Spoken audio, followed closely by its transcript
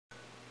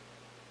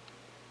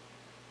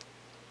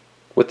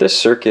With this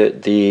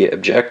circuit, the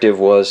objective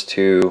was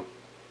to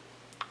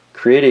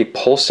create a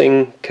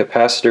pulsing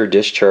capacitor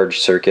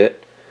discharge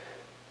circuit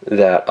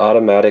that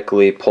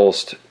automatically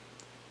pulsed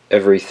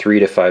every 3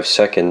 to 5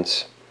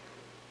 seconds.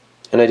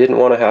 And I didn't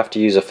want to have to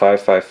use a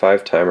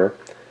 555 timer.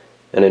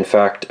 And in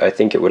fact, I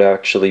think it would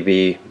actually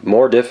be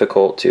more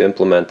difficult to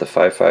implement the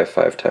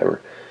 555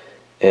 timer.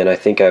 And I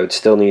think I would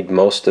still need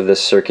most of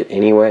this circuit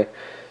anyway.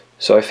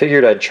 So I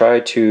figured I'd try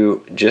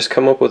to just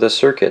come up with a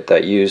circuit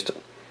that used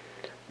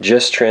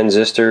just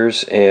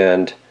transistors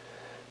and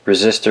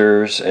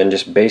resistors and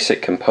just basic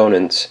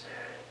components.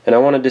 And I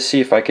wanted to see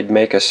if I could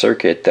make a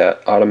circuit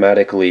that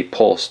automatically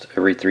pulsed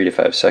every 3 to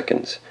 5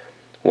 seconds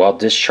while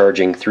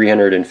discharging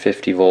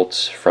 350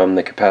 volts from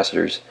the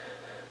capacitors.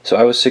 So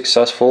I was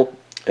successful,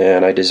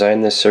 and I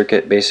designed this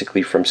circuit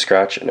basically from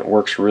scratch, and it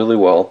works really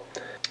well.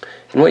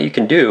 And what you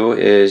can do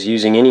is,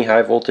 using any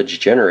high voltage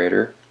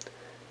generator,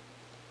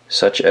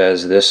 such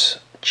as this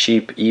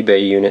cheap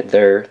eBay unit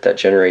there that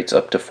generates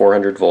up to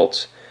 400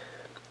 volts,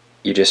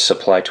 you just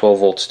supply 12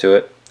 volts to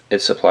it.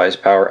 It supplies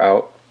power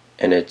out,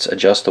 and it's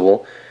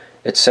adjustable.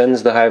 It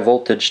sends the high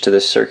voltage to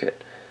this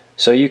circuit.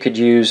 So you could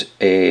use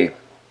a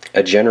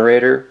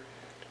generator,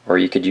 or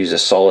you could use a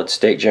solid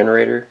state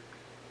generator,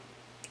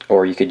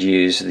 or you could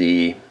use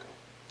the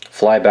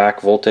flyback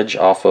voltage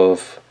off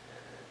of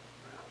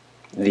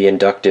the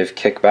inductive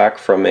kickback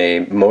from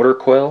a motor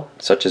coil,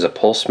 such as a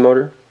pulse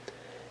motor.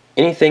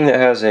 Anything that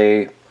has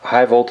a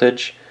high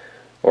voltage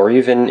or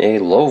even a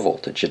low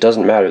voltage, it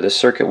doesn't matter. This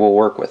circuit will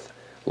work with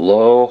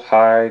low,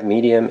 high,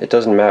 medium, it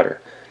doesn't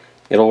matter.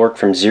 It'll work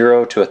from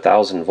 0 to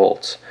 1000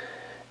 volts.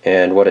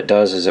 And what it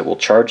does is it will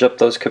charge up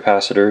those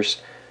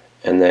capacitors,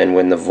 and then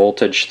when the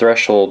voltage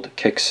threshold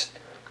kicks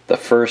the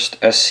first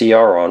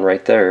SCR on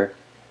right there,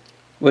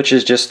 which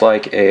is just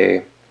like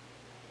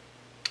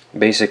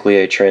basically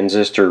a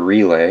transistor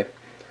relay.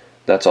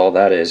 That's all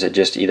that is. It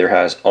just either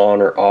has on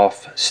or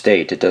off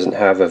state. It doesn't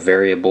have a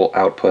variable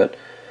output.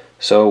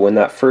 So when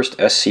that first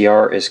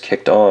SCR is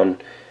kicked on,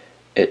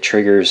 it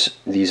triggers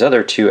these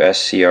other two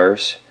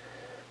SCRs.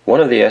 One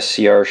of the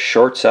SCRs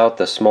shorts out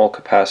the small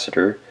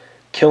capacitor,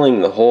 killing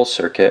the whole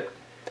circuit.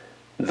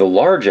 The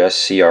large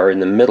SCR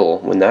in the middle,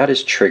 when that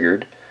is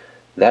triggered,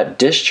 that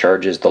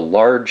discharges the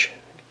large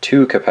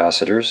two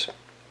capacitors.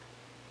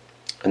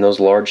 And those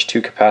large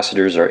two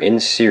capacitors are in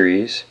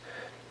series,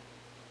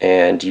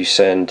 and you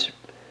send,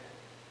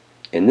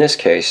 in this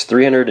case,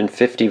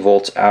 350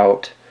 volts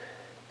out,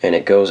 and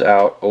it goes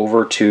out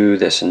over to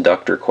this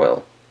inductor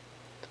coil.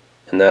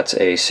 And that's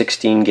a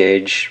 16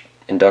 gauge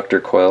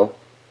inductor coil,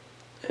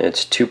 and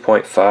it's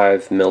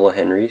 2.5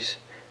 millihenries,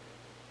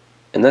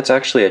 and that's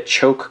actually a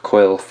choke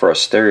coil for a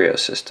stereo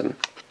system.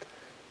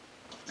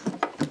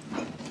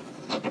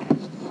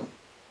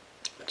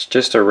 It's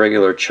just a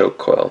regular choke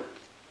coil.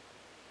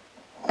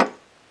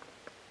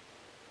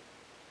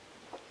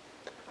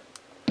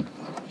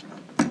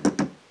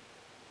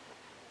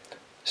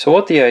 So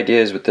what the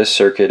idea is with this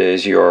circuit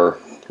is you're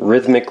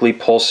rhythmically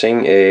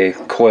pulsing a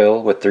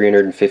coil with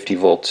 350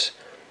 volts,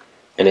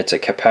 and it's a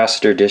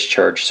capacitor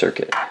discharge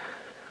circuit.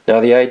 Now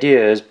the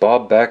idea is,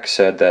 Bob Beck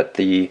said that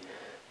the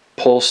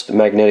pulsed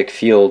magnetic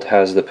field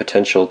has the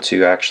potential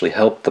to actually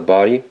help the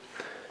body,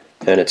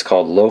 and it's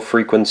called low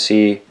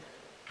frequency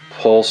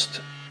pulsed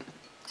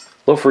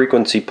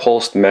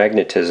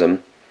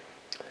magnetism,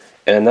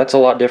 and that's a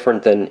lot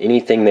different than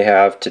anything they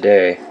have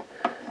today.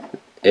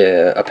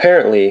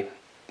 Apparently,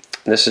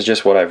 this is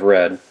just what I've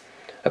read,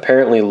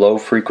 apparently low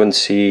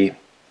frequency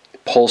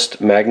pulsed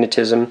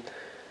magnetism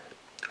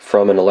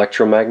from an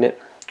electromagnet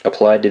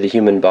applied to the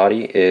human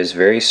body is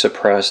very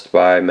suppressed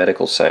by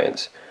medical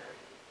science.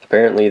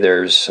 Apparently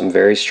there's some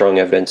very strong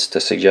evidence to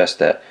suggest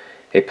that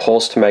a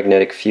pulsed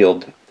magnetic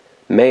field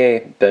may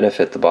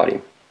benefit the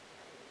body.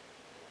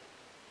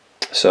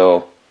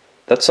 So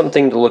that's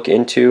something to look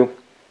into.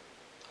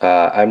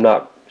 I'm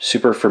not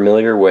super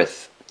familiar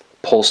with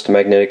pulsed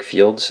magnetic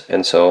fields,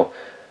 and so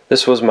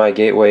this was my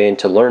gateway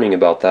into learning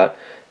about that,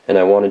 and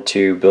I wanted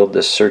to build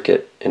this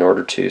circuit in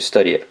order to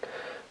study it.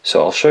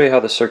 So I'll show you how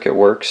the circuit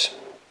works.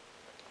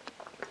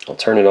 I'll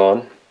turn it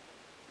on.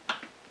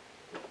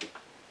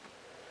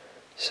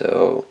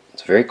 So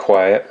it's very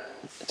quiet.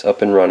 It's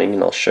up and running,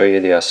 and I'll show you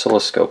the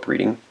oscilloscope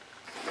reading.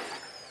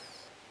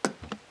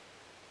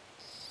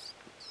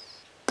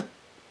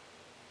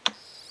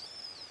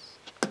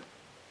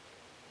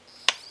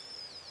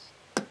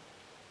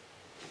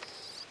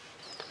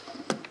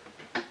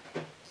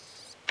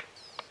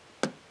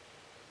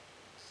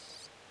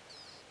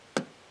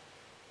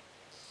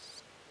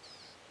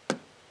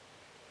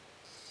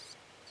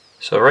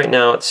 So right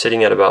now it's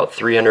sitting at about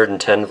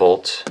 310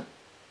 volts.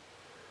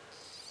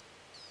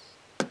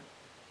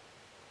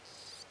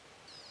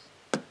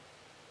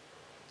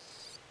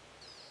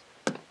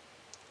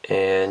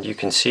 And you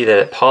can see that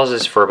it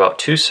pauses for about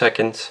 2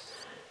 seconds,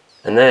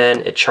 and then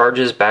it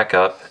charges back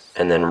up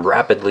and then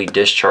rapidly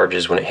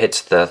discharges when it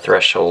hits the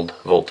threshold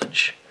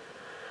voltage.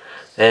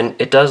 And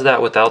it does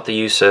that without the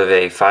use of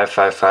a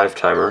 555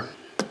 timer.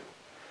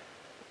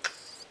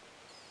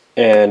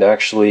 And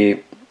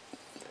actually,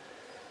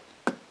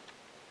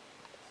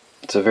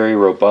 it's a very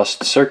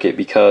robust circuit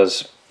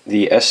because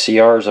the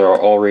SCRs are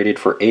all rated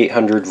for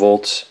 800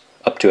 volts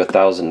up to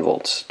 1000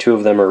 volts. Two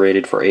of them are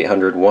rated for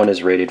 800, one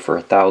is rated for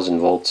 1000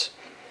 volts.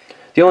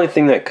 The only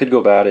thing that could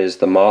go bad is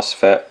the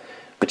MOSFET,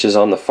 which is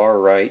on the far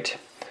right.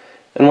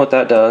 And what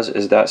that does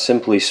is that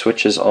simply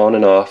switches on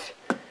and off,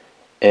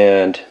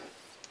 and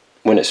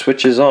when it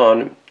switches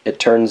on, it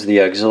turns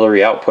the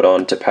auxiliary output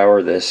on to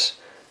power this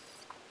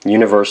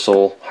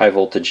universal high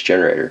voltage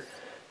generator.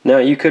 Now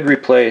you could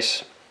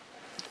replace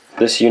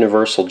this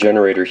universal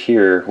generator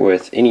here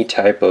with any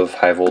type of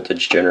high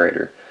voltage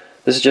generator.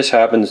 This just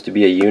happens to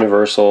be a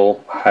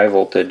universal high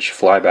voltage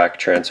flyback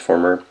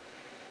transformer,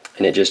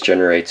 and it just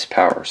generates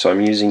power. So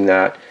I'm using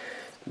that,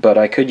 but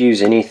I could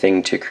use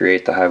anything to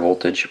create the high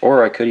voltage,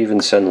 or I could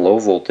even send low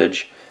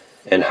voltage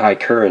and high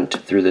current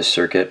through this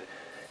circuit,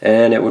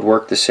 and it would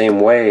work the same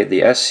way.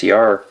 The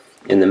SCR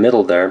in the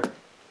middle there,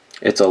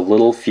 it's a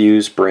Little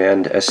Fuse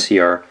brand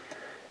SCR,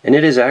 and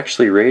it is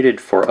actually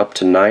rated for up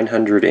to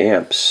 900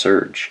 amps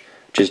surge,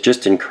 which is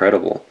just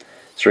incredible.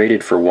 It's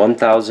rated for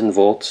 1000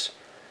 volts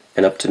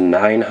and up to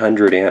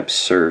 900 amps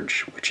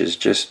surge, which is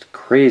just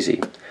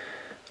crazy.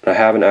 I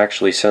haven't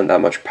actually sent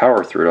that much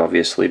power through it,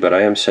 obviously, but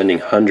I am sending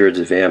hundreds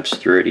of amps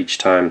through it each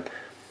time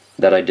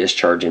that I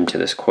discharge into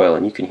this coil,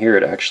 and you can hear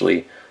it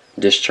actually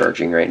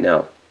discharging right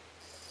now.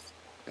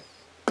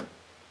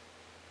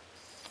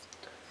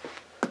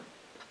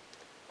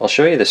 I'll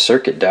show you the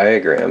circuit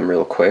diagram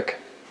real quick.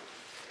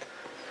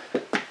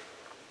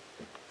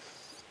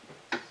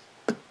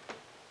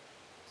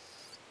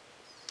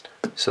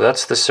 So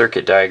that's the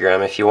circuit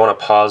diagram. If you want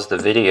to pause the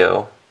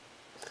video,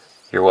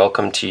 you're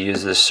welcome to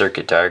use this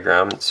circuit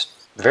diagram. It's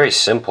very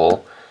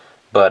simple,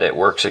 but it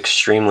works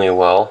extremely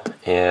well,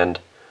 and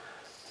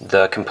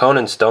the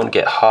components don't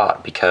get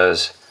hot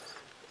because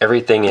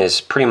everything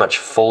is pretty much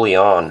fully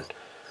on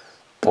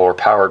or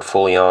powered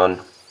fully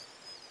on.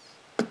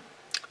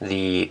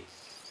 The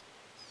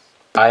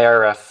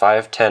IRF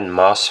 510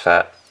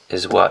 MOSFET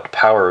is what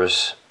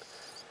powers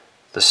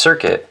the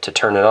circuit to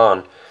turn it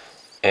on,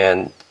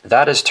 and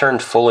that is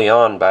turned fully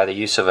on by the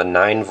use of a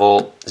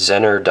 9-volt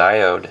Zener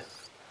diode.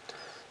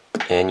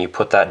 And you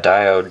put that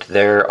diode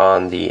there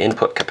on the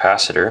input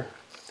capacitor.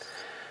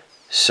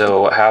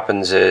 So what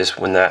happens is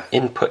when that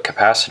input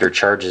capacitor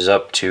charges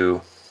up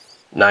to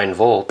 9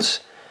 volts,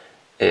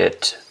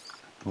 it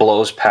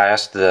blows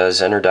past the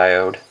Zener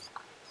diode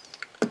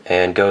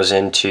and goes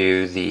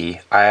into the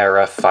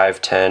IRF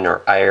 510 or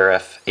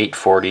IRF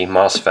 840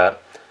 MOSFET.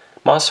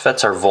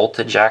 MOSFETs are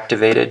voltage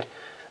activated.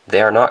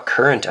 They are not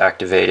current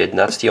activated, and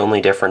that's the only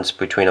difference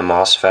between a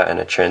MOSFET and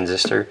a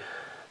transistor.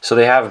 So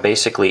they have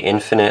basically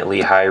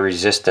infinitely high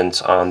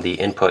resistance on the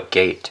input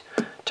gate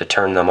to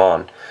turn them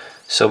on.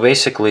 So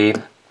basically,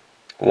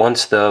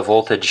 once the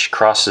voltage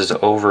crosses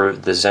over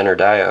the Zener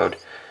diode,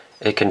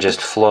 it can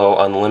just flow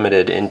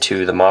unlimited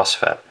into the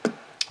MOSFET.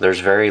 There's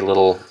very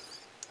little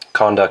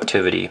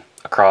conductivity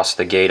across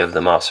the gate of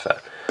the MOSFET.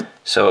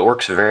 So it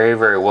works very,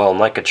 very well. And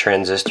like a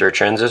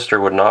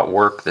transistor would not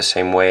work the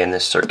same way in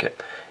this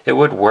circuit. It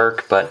would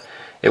work, but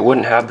it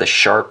wouldn't have the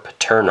sharp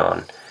turn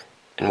on.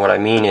 And what I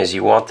mean is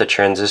you want the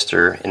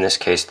transistor, in this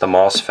case the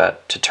MOSFET,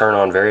 to turn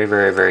on very,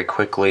 very, very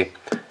quickly,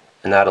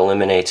 and that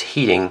eliminates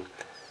heating,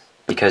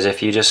 because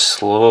if you just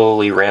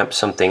slowly ramp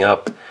something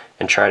up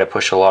and try to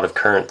push a lot of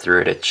current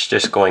through it, it's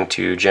just going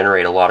to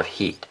generate a lot of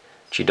heat,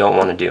 which you don't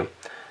want to do.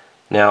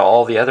 Now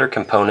all the other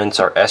components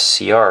are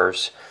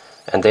SCRs,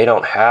 and they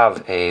don't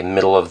have a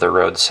middle of the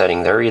road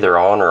setting. They're either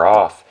on or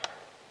off,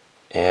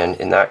 and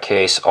in that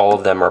case all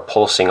of them are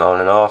pulsing on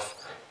and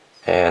off,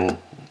 and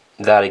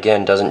that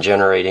again doesn't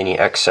generate any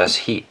excess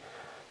heat.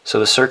 So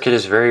the circuit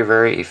is very,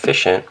 very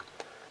efficient,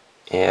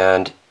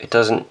 and it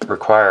doesn't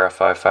require a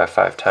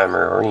 555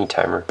 timer or any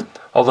timer,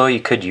 although you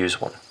could use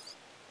one.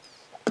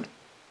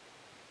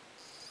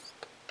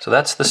 So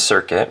that's the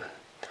circuit.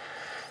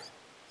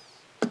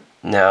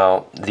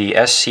 Now the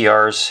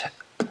SCRs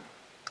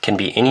can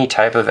be any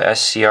type of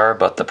SCR,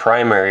 but the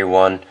primary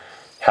one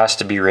has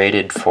to be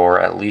rated for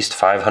at least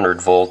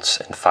 500 volts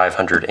and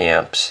 500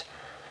 amps,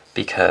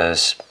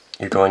 because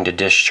you're going to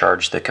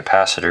discharge the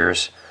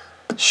capacitors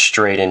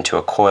straight into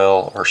a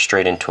coil or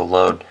straight into a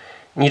load,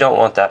 and you don't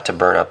want that to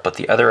burn up. But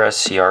the other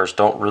SCRs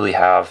don't really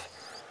have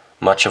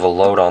much of a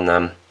load on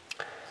them,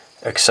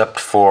 except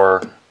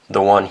for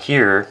the one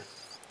here,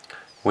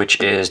 which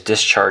is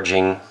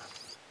discharging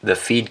the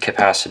feed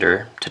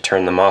capacitor to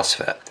turn the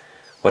MOSFET.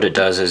 What it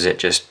does is it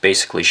just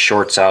basically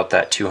shorts out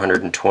that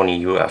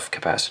 220 UF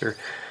capacitor.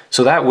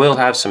 So that will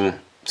have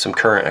some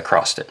current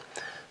across it,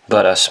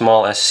 but a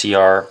small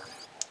SCR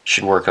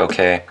should work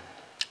okay.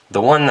 The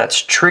one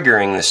that's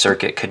triggering the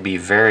circuit could be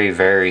very,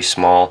 very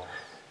small.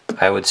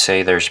 I would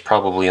say there's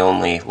probably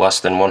only less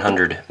than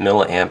 100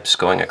 milliamps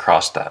going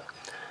across that.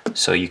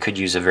 So you could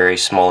use a very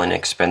small,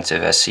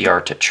 inexpensive SCR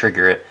to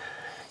trigger it.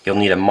 You'll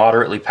need a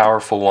moderately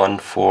powerful one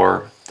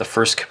for the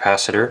first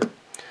capacitor,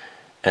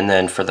 and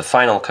then for the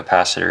final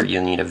capacitor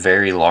you'll need a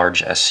very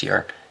large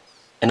SCR.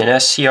 And an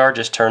SCR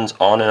just turns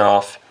on and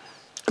off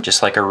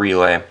just like a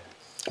relay,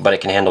 but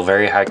it can handle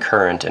very high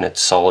current in its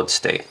solid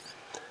state.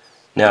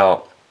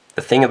 Now,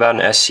 the thing about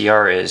an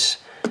SCR is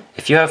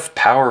if you have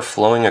power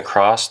flowing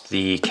across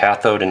the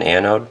cathode and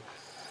anode,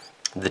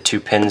 the two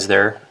pins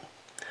there,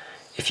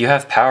 if you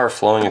have power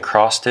flowing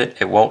across it,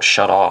 it won't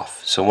shut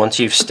off. So once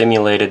you've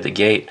stimulated the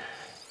gate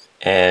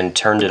and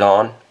turned it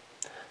on,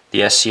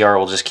 the SCR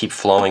will just keep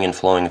flowing and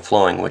flowing and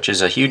flowing, which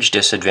is a huge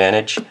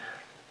disadvantage.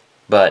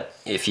 But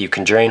if you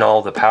can drain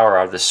all the power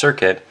out of the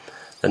circuit,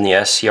 then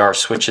the SCR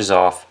switches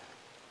off.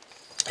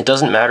 It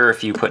doesn't matter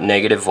if you put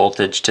negative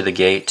voltage to the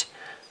gate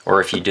or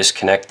if you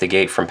disconnect the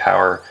gate from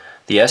power.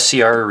 The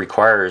SCR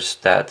requires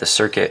that the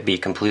circuit be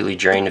completely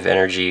drained of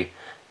energy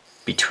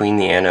between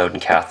the anode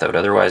and cathode,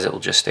 otherwise it will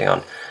just stay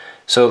on.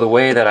 So the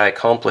way that I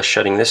accomplish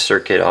shutting this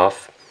circuit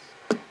off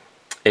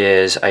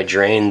is I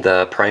drain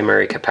the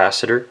primary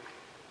capacitor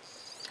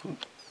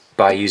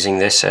by using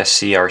this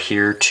SCR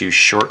here to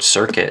short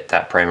circuit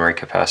that primary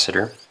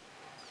capacitor.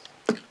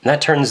 And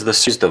that turns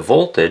the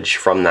voltage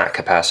from that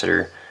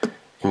capacitor,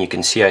 and you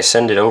can see I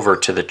send it over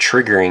to the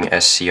triggering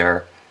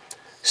SCR.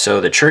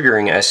 So the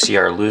triggering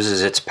SCR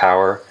loses its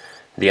power.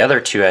 The other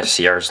two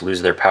SCRs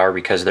lose their power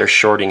because they're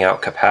shorting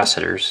out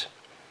capacitors.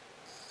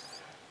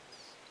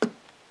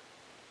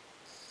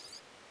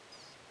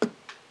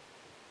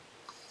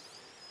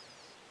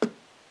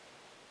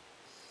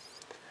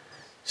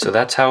 So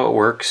that's how it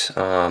works.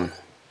 The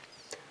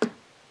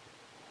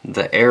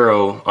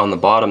arrow on the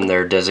bottom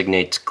there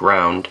designates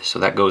ground, so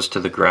that goes to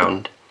the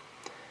ground.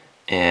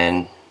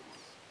 And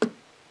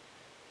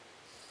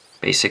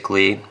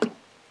basically,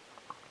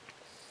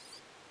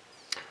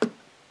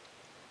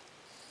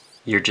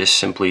 you're just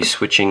simply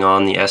switching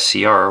on the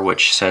SCR,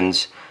 which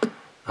sends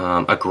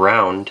a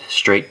ground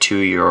straight to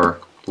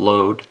your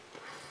load,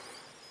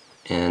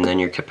 and then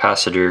your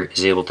capacitor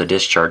is able to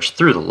discharge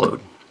through the load.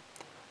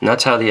 And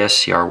that's how the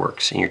SCR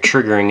works. And you're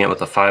triggering it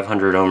with a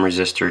 500 ohm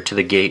resistor to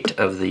the gate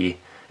of the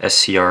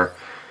SCR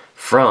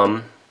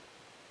from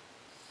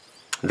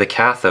the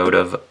cathode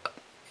of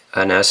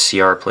an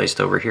SCR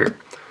placed over here.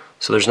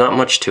 So there's not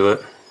much to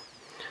it.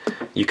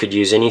 You could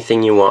use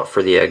anything you want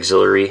for the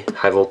auxiliary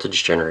high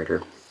voltage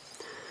generator.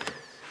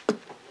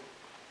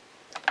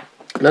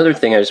 Another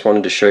thing I just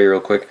wanted to show you real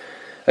quick,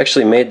 I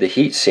actually made the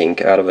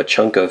heatsink out of a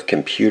chunk of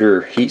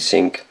computer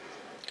heatsink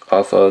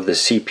off of the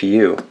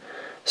CPU.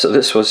 So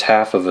this was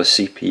half of a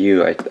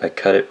CPU. I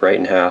cut it right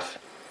in half.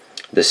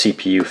 The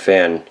CPU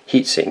fan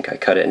heatsink, I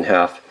cut it in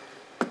half,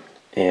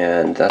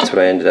 and that's what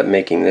I ended up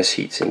making this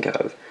heatsink out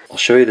of. I'll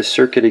show you the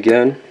circuit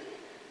again.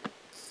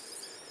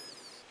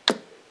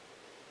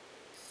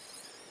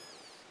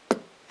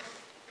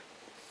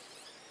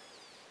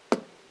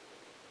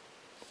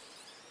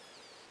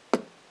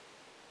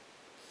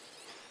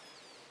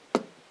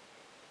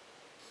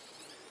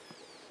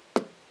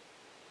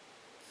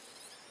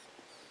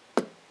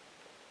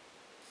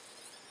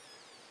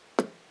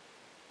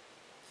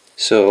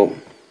 So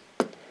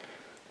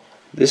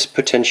this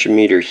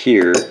potentiometer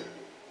here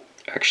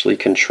actually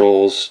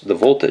controls the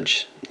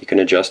voltage. You can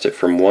adjust it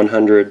from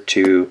 100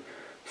 to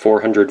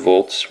 400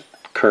 volts,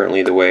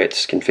 currently the way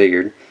it's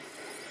configured.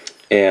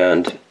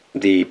 And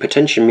the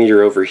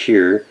potentiometer over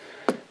here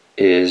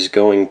is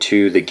going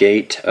to the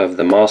gate of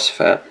the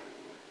MOSFET.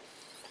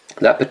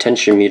 That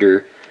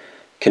potentiometer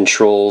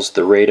controls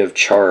the rate of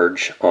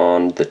charge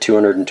on the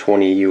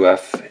 220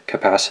 UF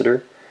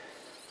capacitor.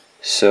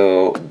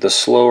 So the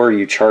slower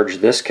you charge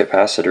this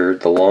capacitor,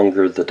 the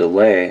longer the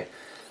delay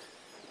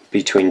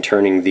between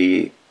turning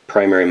the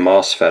primary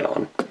MOSFET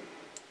on.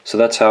 So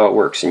that's how it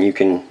works, and you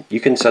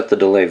can set the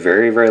delay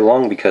very, very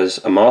long because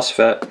a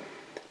MOSFET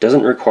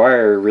doesn't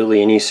require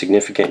really any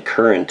significant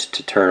current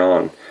to turn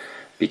on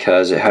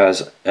because it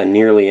has a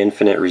nearly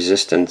infinite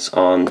resistance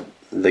on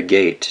the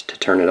gate to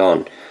turn it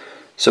on.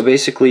 So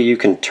basically you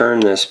can turn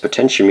this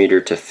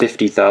potentiometer to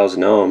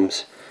 50,000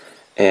 ohms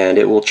and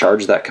it will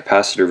charge that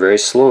capacitor very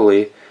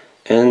slowly,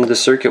 and the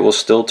circuit will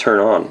still turn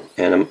on.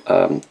 And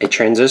a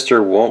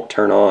transistor won't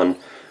turn on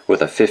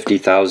with a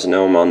 50,000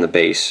 ohm on the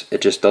base.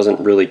 It just doesn't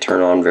really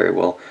turn on very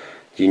well.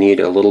 You need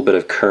a little bit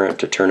of current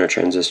to turn a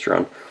transistor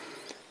on.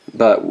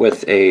 But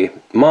with a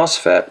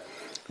MOSFET,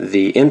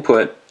 the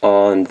input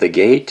on the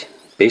gate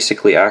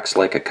basically acts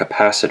like a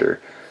capacitor.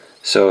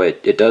 So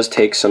it does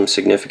take some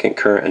significant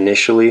current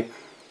initially,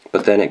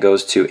 but then it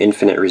goes to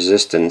infinite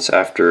resistance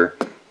after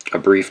a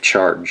brief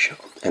charge,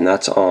 and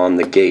that's on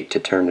the gate to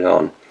turn it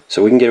on.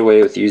 So we can get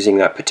away with using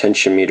that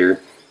potentiometer,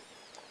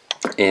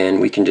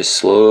 and we can just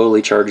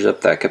slowly charge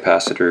up that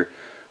capacitor,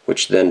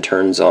 which then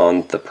turns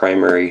on the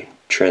primary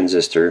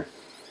transistor,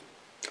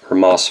 or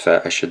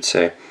MOSFET I should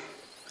say,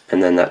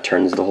 and then that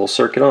turns the whole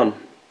circuit on.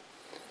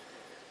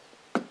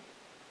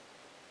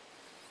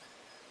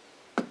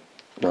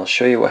 And I'll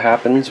show you what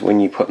happens when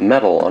you put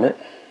metal on it.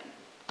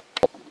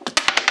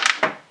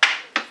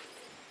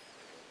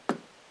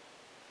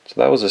 So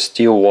that was a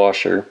steel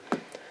washer.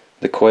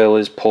 The coil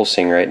is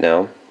pulsing right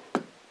now.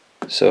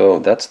 So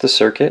that's the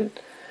circuit,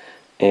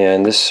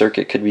 and this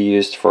circuit could be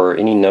used for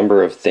any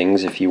number of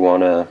things if you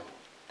want a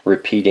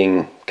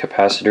repeating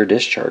capacitor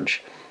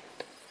discharge.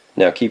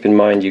 Now keep in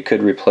mind you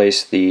could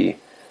replace the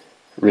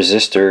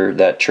resistor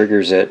that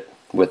triggers it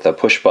with a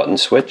push button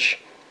switch,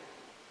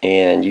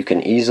 and you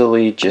can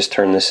easily just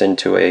turn this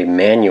into a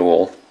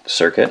manual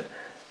circuit,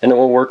 and it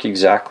will work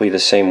exactly the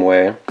same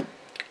way.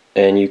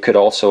 And you could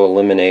also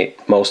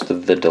eliminate most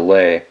of the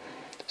delay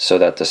so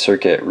that the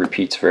circuit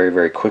repeats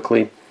very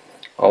quickly.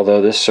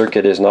 Although this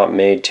circuit is not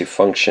made to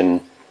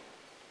function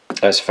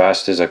as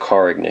fast as a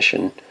car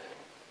ignition,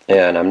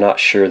 and I'm not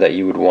sure that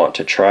you would want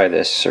to try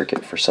this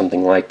circuit for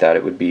something like that.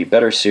 It would be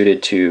better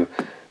suited to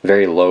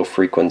very low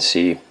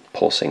frequency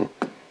pulsing.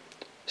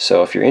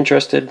 So if you're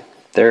interested,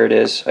 there it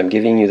is. I'm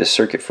giving you the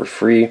circuit for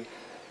free,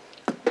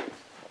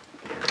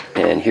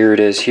 and here it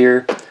is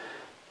here.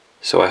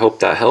 So I hope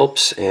that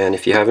helps, and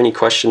if you have any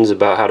questions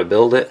about how to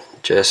build it,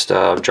 just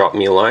drop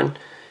me a line.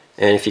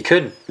 And if you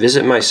could,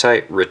 visit my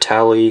site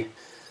ritalie.com,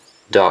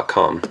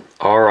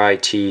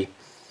 RITALIE.com.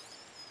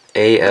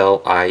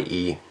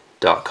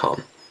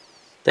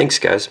 Thanks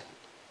guys.